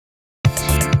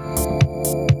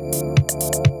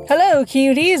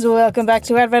Hello cuties, welcome back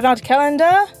to Advent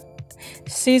Calendar,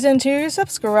 Season 2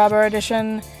 Subscriber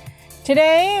Edition.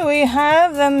 Today we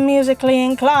have the musically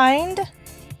inclined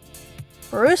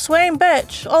Bruce Wayne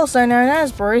Birch, also known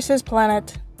as Bruce's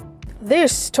Planet.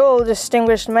 This tall,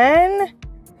 distinguished man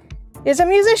is a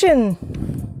musician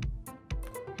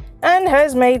and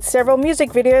has made several music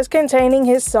videos containing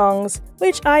his songs,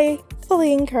 which I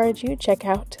fully encourage you to check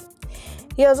out.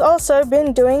 He has also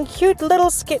been doing cute little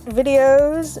skit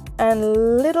videos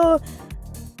and little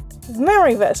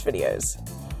memory verse videos.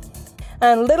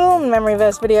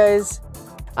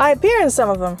 I appear in some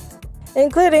of them,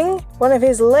 including one of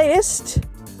his latest,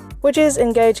 which is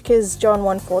Engage Kids John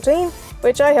 1:14,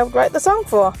 which I helped write the song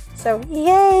for. So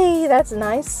yay, that's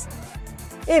nice.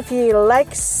 If you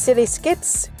like silly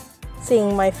skits,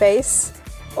 seeing my face,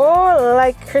 or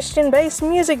like Christian-based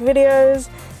music videos,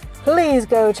 please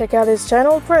go check out his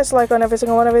channel, press like on every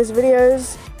single one of his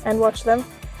videos, and watch them.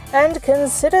 And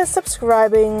consider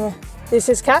subscribing. This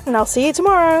is Kat, and I'll see you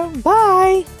tomorrow.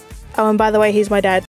 Bye! Oh, and by the way, he's my dad.